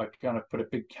social, but I kind of put a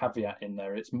big caveat in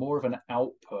there. It's more of an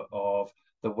output of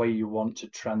the way you want to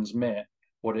transmit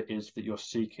what it is that you're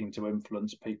seeking to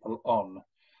influence people on.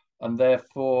 And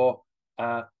therefore,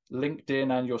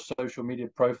 LinkedIn and your social media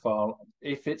profile,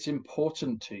 if it's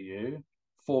important to you,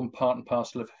 form part and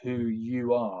parcel of who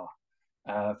you are.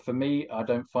 For me, I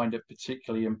don't find it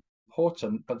particularly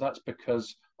important, but that's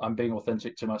because I'm being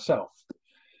authentic to myself.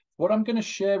 What I'm going to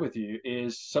share with you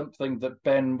is something that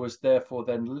Ben was therefore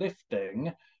then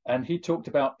lifting, and he talked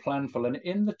about planful. And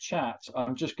in the chat,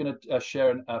 I'm just going to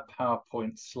share a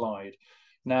PowerPoint slide.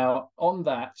 Now, on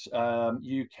that,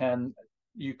 you can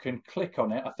click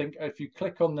on it. I think if you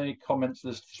click on the comments,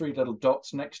 there's 3 little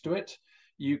dots next to it.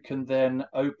 You can then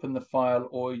open the file,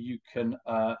 or you can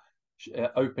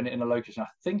open it in a location. I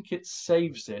think it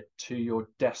saves it to your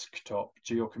desktop,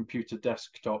 to your computer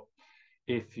desktop,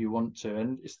 if you want to.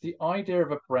 And it's the idea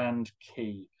of a brand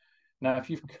key. Now,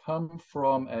 if you've come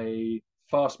from a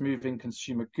fast-moving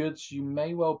consumer goods, you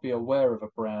may well be aware of a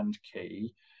brand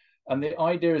key. And the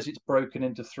idea is it's broken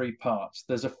into 3 parts.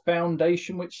 There's a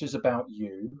foundation, which is about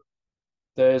you.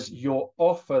 There's your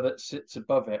offer that sits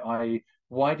above it, i.e.,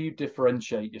 why do you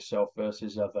differentiate yourself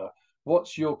versus other?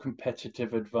 What's your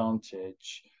competitive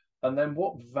advantage? And then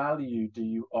what value do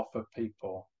you offer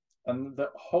people? And the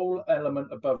whole element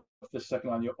above the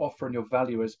second line, your offer and your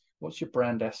value, is what's your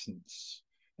brand essence?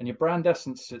 And your brand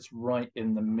essence sits right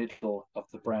in the middle of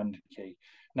the brand key.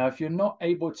 Now, if you're not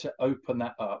able to open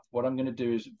that up, what I'm going to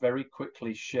do is very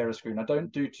quickly share a screen. I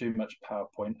don't do too much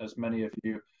PowerPoint, as many of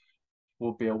you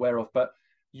will be aware of, but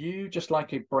you, just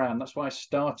like a brand, that's why I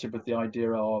started with the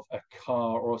idea of a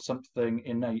car or something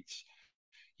innate.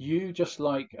 You, just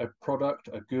like a product,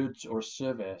 a goods, or a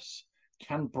service,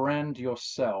 can brand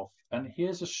yourself. And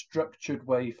here's a structured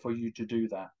way for you to do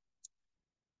that.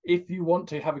 If you want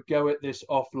to have a go at this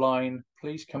offline,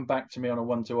 please come back to me on a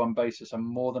one-to-one basis. I'm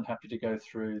more than happy to go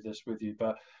through this with you.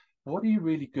 But what are you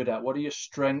really good at? What are your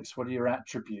strengths? What are your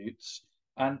attributes?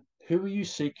 And who are you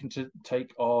seeking to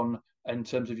take on in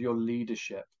terms of your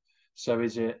leadership? So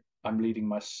is it, I'm leading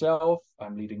myself,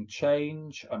 I'm leading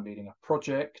change, I'm leading a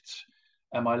project?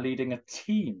 Am I leading a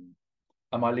team?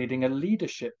 Am I leading a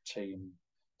leadership team?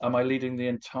 Am I leading the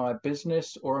entire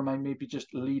business, or am I maybe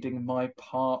just leading my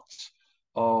part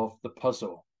of the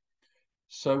puzzle?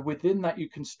 So within that, you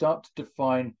can start to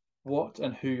define what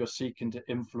and who you're seeking to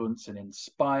influence and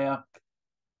inspire.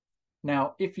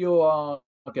 Now, if you are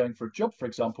going for a job, for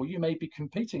example, you may be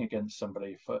competing against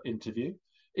somebody for interview.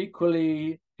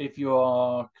 Equally, if you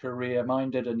are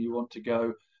career-minded and you want to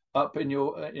go up in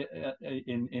your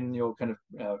kind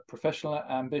of professional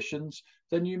ambitions,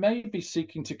 then you may be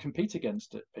seeking to compete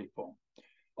against people.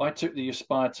 I took the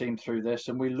Uspire team through this,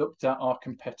 and we looked at our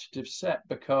competitive set,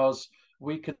 because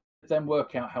we could then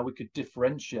work out how we could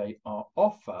differentiate our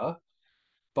offer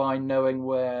by knowing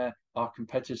where our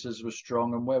competitors were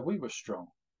strong and where we were strong.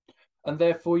 And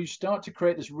therefore, you start to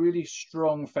create this really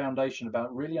strong foundation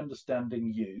about really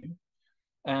understanding you.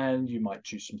 And you might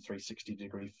choose some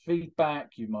 360-degree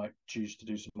feedback. You might choose to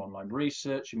do some online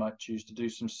research. You might choose to do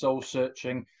some soul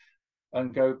searching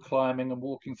and go climbing and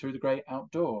walking through the great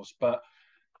outdoors. But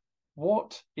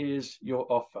what is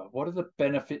your offer? What are the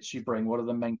benefits you bring? What are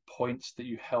the main points that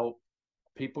you help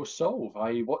people solve?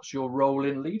 I.e., what's your role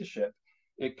in leadership?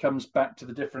 it comes back to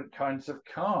the different kinds of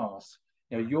cars.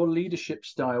 You know, your leadership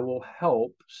style will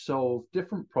help solve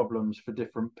different problems for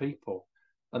different people.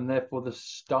 And therefore, the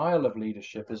style of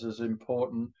leadership is as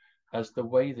important as the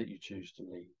way that you choose to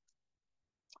lead.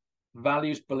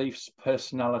 Values, beliefs,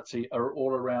 personality are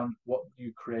all around what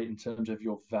you create in terms of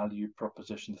your value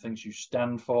proposition, the things you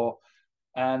stand for,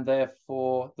 and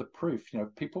therefore the proof. You know,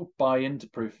 people buy into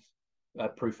proof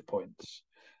points.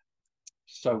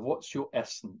 So what's your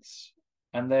essence?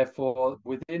 And therefore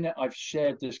within it, I've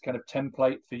shared this kind of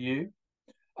template for you.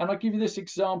 And I'll give you this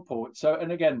example. So,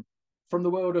 and again, from the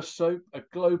world of soap, a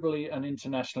globally and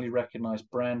internationally recognized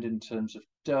brand in terms of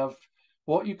Dove,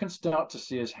 what you can start to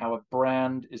see is how a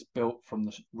brand is built from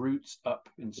the roots up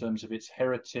in terms of its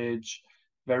heritage,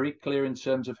 very clear in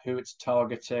terms of who it's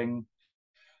targeting,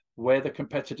 where the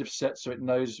competitive set, so it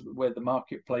knows where the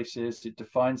marketplace is, it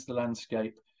defines the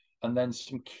landscape, and then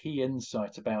some key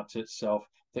insight about itself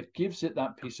that gives it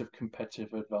that piece of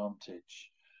competitive advantage.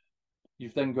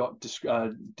 You've then got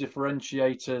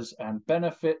differentiators and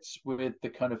benefits with the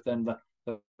kind of then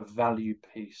the value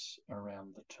piece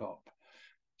around the top.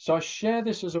 So I share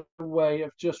this as a way of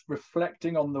just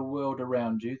reflecting on the world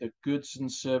around you, the goods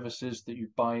and services that you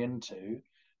buy into.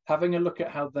 Having a look at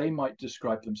how they might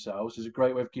describe themselves is a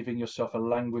great way of giving yourself a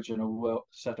language and a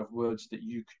set of words that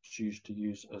you could choose to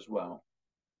use as well.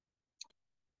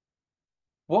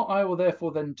 What I will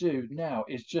therefore then do now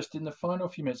is just in the final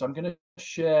few minutes, I'm going to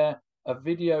share a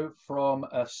video from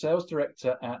a sales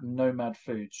director at Nomad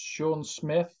Foods. Sean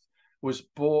Smith was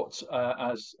bought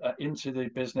into the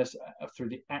business through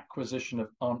the acquisition of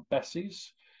Aunt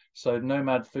Bessie's. So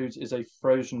Nomad Foods is a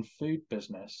frozen food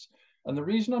business. And the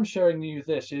reason I'm sharing you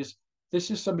this is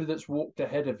somebody that's walked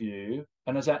ahead of you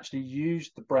and has actually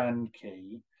used the brand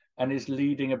key and is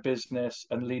leading a business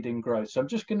and leading growth. So I'm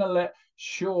just going to let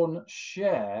Sean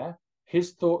share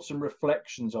his thoughts and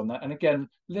reflections on that. And again,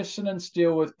 listen and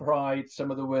steal with pride some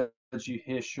of the words you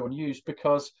hear Sean use,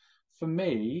 because for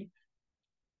me,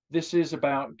 this is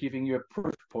about giving you a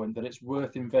proof point that it's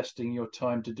worth investing your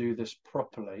time to do this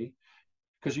properly,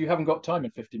 because you haven't got time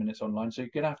in 50 minutes online. So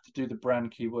you're going to have to do the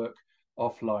brand key work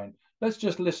offline. Let's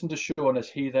just listen to Sean as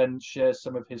he then shares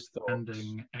some of his thoughts.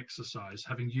 Branding exercise,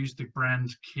 having used the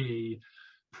brand key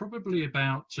probably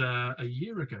about a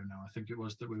year ago now, I think it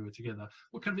was, that we were together.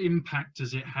 What kind of impact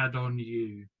has it had on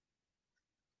you?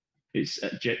 It's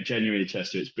genuinely,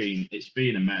 Chester, it's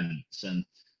been immense. And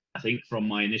I think from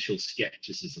my initial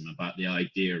skepticism about the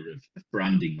idea of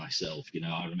branding myself, you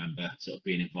know, I remember sort of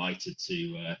being invited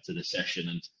to the session,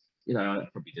 and you know, I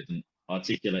probably didn't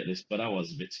articulate this, but I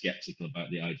was a bit skeptical about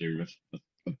the idea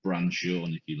of brand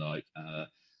Sean, if you like.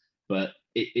 But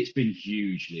it's been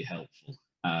hugely helpful.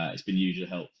 It's been hugely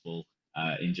helpful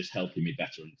in just helping me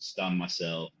better understand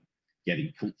myself,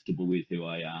 getting comfortable with who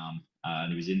I am.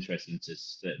 And it was interesting to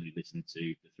certainly listen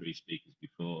to the three speakers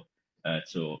before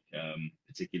talk,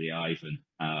 particularly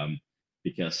Ivan,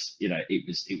 because you know it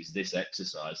was this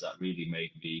exercise that really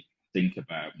made me think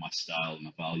about my style,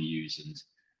 my values,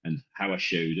 and how I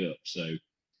showed up. So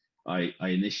I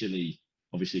initially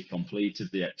obviously completed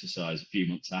the exercise a few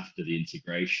months after the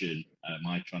integration,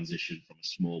 my transition from a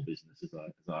small business, as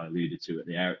I alluded to at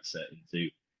the outset, into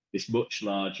this much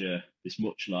larger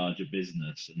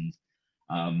business.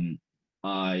 And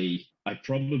I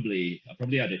probably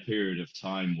had a period of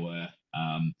time where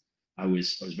I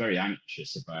was very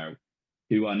anxious about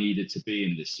who I needed to be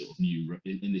in this sort of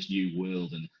in this new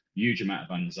world, and huge amount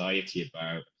of anxiety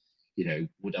about, you know,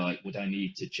 would I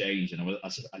need to change? And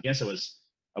I guess I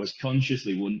was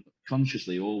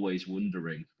consciously always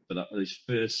wondering for those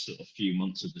first sort of few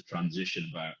months of the transition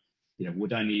about, you know,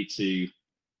 would I need to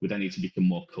become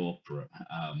more corporate?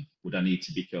 Would I need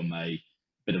to become a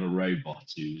bit of a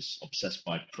robot who's obsessed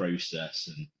by process?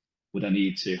 And would I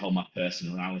need to hold my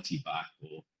personality back,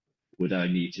 or would I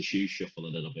need to shoe shuffle a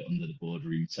little bit under the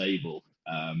boardroom table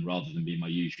rather than be my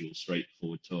usual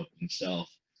straightforward talking self?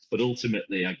 But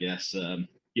ultimately, I guess,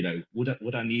 you know,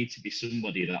 would I need to be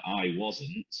somebody that I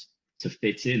wasn't to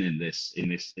fit in this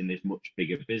much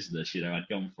bigger business? You know, I'd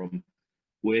gone from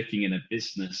working in a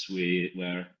business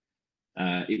where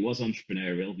it was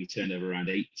entrepreneurial. We turned over around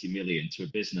 80 million to a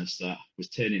business that was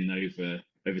turning over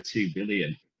 2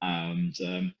 billion. And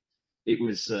it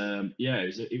was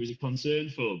it was a concern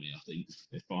for me, I think,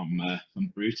 if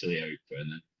I'm brutally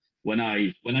open. And when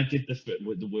I did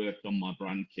the work on my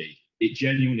brand key, it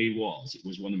genuinely was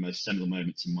one of the most seminal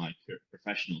moments in my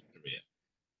professional career,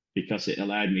 because it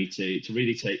allowed me to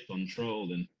really take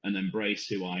control and embrace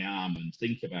who I am, and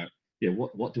think about, you know,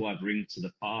 what do I bring to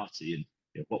the party, and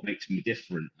you know, what makes me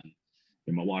different. And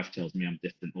you know, my wife tells me I'm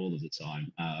different all of the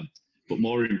time, but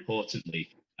more importantly,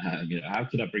 You know, how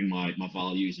could I bring my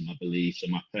values and my beliefs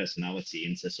and my personality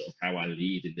into sort of how I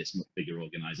lead in this much bigger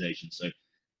organization? So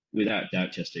without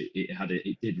doubt, Chester,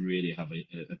 it did really have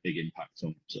a big impact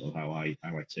on sort of how I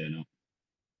turn up.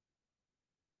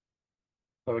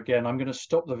 So again, I'm going to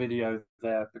stop the video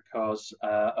there because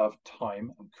of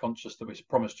time. I'm conscious that we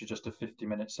promised you just a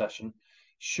 50-minute session.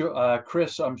 Sure,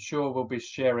 Chris, I'm sure will be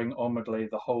sharing onwardly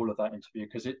the whole of that interview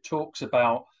because it talks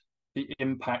about the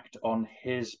impact on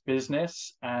his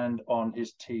business and on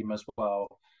his team as well.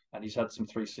 And he's had some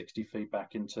 360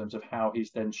 feedback in terms of how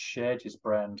he's then shared his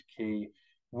brand key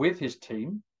with his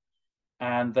team.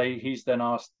 And he's then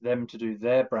asked them to do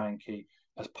their brand key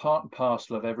as part and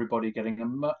parcel of everybody getting a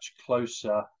much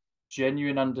closer,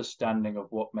 genuine understanding of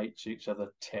what makes each other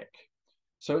tick.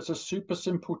 So it's a super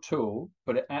simple tool,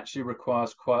 but it actually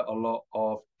requires quite a lot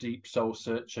of deep soul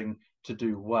searching to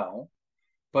do well.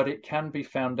 But it can be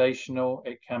foundational,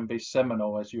 it can be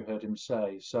seminal, as you heard him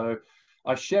say. So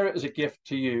I share it as a gift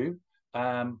to you.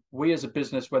 We as a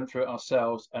business went through it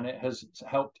ourselves, and it has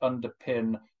helped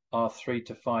underpin our 3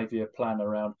 to 5 year plan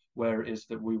around where it is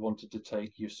that we wanted to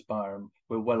take Uspire, and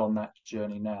we're well on that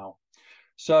journey now.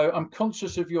 So I'm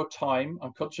conscious of your time.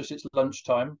 I'm conscious it's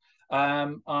lunchtime.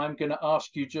 I'm going to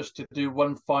ask you just to do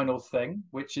one final thing,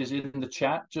 which is in the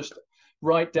chat. Just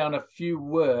write down a few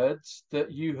words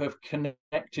that you have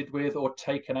connected with or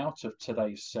taken out of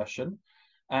today's session.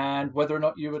 And whether or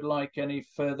not you would like any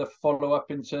further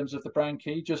follow-up in terms of the brand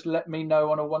key, just let me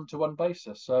know on a one-to-one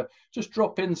basis. So just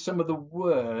drop in some of the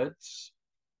words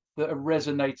that are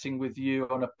resonating with you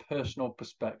on a personal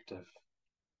perspective.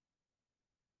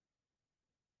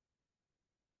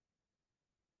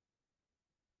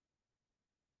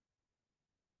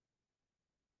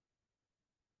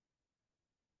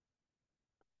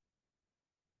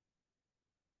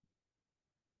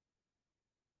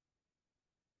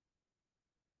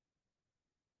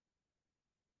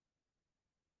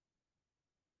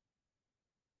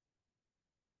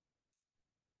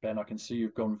 Ben, I can see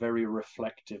you've gone very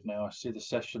reflective now. I see the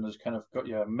session has kind of got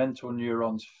your mental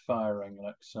neurons firing.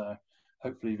 So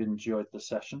hopefully you've enjoyed the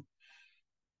session.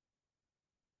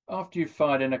 After you've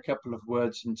fired in a couple of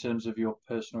words in terms of your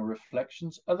personal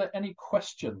reflections, are there any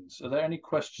questions? Are there any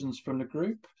questions from the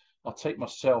group? I'll take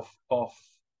myself off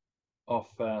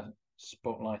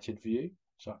spotlighted view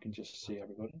so I can just see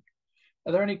everybody.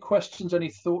 Are there any questions,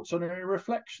 any thoughts on any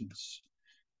reflections?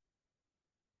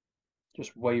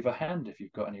 Just wave a hand if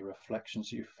you've got any reflections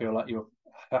that you feel like you're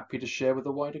happy to share with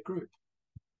the wider group.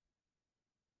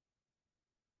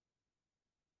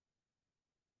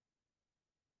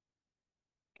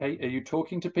 Kate, are you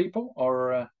talking to people,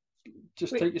 or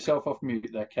just take yourself off mute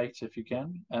there, Kate, if you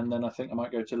can, and then I think I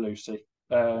might go to Lucy.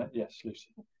 Yes, Lucy.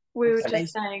 We were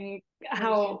just saying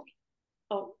how...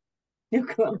 Oh,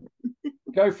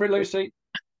 go for it, Lucy.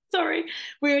 Sorry,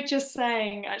 we were just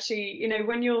saying, actually, you know,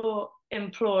 when you're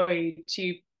employed,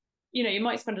 you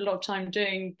might spend a lot of time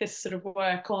doing this sort of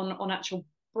work on actual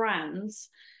brands.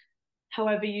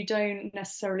 However, you don't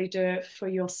necessarily do it for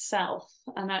yourself.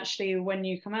 And actually, when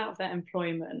you come out of that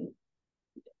employment,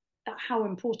 how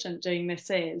important doing this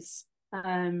is.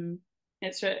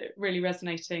 It's really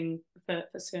resonating for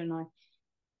Sue and I.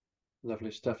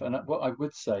 Lovely stuff. And what I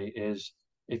would say is,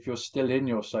 if you're still in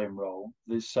your same role,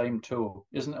 this same tool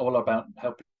isn't all about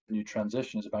helping you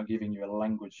transition. It's about giving you a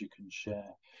language you can share.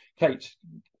 Kate,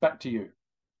 back to you.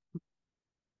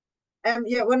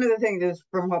 Yeah, one of the things is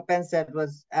from what Ben said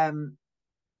was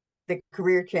the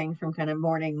career change from kind of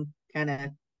morning kind of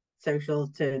social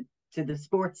to the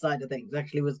sports side of things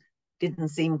actually didn't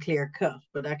seem clear cut,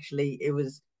 but actually it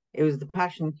was the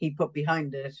passion he put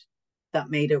behind it that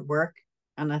made it work.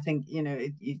 And I think, you know,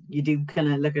 you do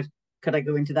kind of look at, could I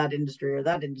go into that industry or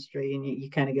that industry, and you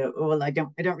kind of go, oh well, I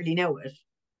don't really know it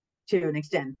to an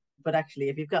extent, but actually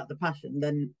if you've got the passion,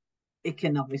 then it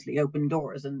can obviously open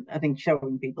doors. And I think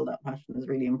showing people that passion is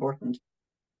really important.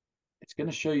 It's going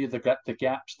to show you the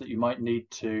gaps that you might need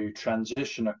to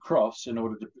transition across in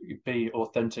order to be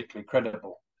authentically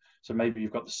credible. So maybe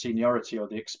you've got the seniority or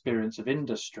the experience of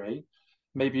industry,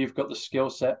 maybe you've got the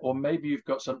skill set, or maybe you've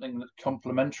got something that's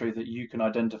complementary that you can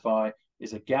identify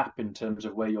is a gap in terms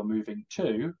of where you're moving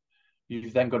to.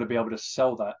 You've then got to be able to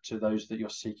sell that to those that you're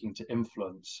seeking to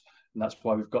influence. And that's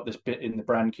why we've got this bit in the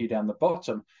brand key down the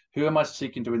bottom. Who am I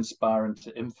seeking to inspire and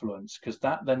to influence? Because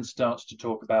that then starts to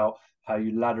talk about how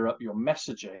you ladder up your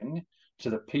messaging to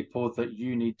the people that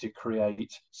you need to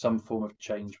create some form of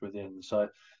change within. So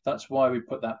that's why we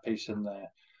put that piece in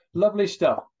there. Lovely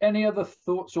stuff. Any other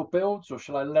thoughts or builds, or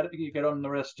shall I let you get on the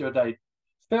rest of your day?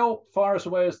 Phil, fire us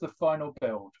away as the final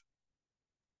build.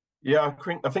 Yeah,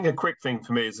 I think a quick thing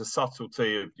for me is the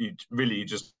subtlety of you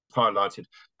just highlighted,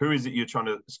 who is it you're trying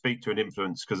to speak to and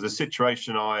influence? Because the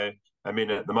situation I am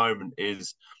in at the moment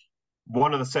is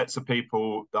one of the sets of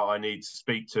people that I need to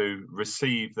speak to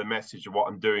receive the message of what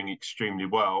I'm doing extremely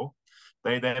well.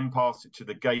 They then pass it to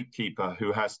the gatekeeper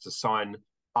who has to sign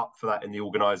up for that in the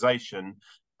organization,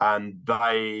 and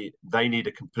they need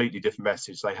a completely different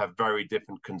message. They have very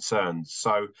different concerns.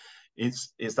 So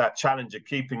it's that challenge of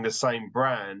keeping the same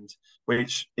brand,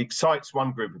 which excites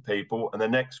one group of people, and the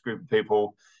next group of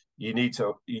people, you need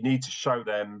to show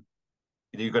them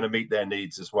you're going to meet their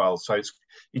needs as well. So it's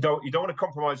you don't want to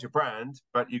compromise your brand,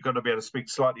 but you've got to be able to speak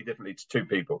slightly differently to two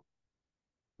people.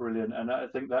 Brilliant. And I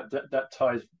think that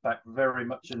ties back very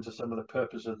much into some of the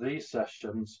purpose of these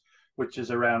sessions, which is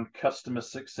around customer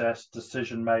success,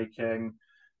 decision making,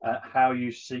 how you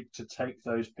seek to take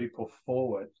those people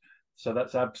forward. So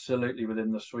that's absolutely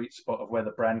within the sweet spot of where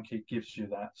the brand key gives you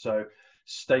that. So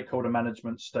stakeholder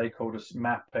management, stakeholders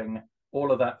mapping,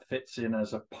 all of that fits in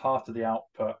as a part of the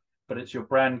output, but it's your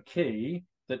brand key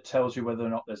that tells you whether or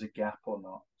not there's a gap or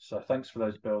not. So thanks for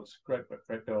those builds. Great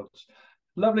builds.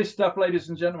 Lovely stuff, ladies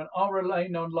and gentlemen. I'll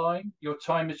remain online. Your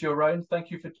time is your own.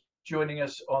 Thank you for joining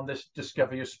us on this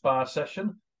Discover Your Spa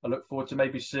session. I look forward to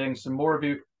maybe seeing some more of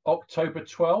you October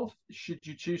 12th, should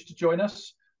you choose to join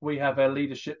us. We have a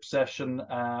leadership session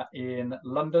in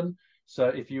London. So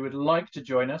if you would like to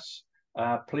join us,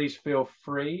 please feel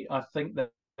free. I think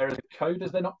that there is a code,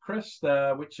 is there not, Chris,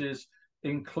 which is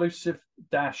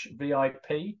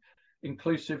inclusive-VIP,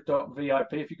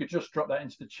 inclusive.vip. If you could just drop that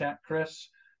into the chat, Chris.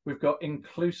 We've got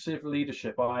inclusive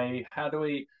leadership. How do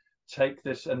we take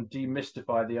this and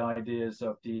demystify the ideas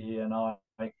of DE&I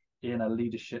in a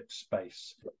leadership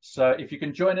space? So if you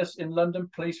can join us in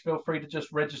London, please feel free to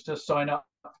just register, sign up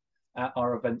at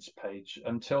our events page.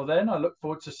 Until then, I look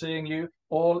forward to seeing you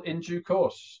all in due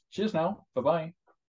course. Cheers now. Bye-bye.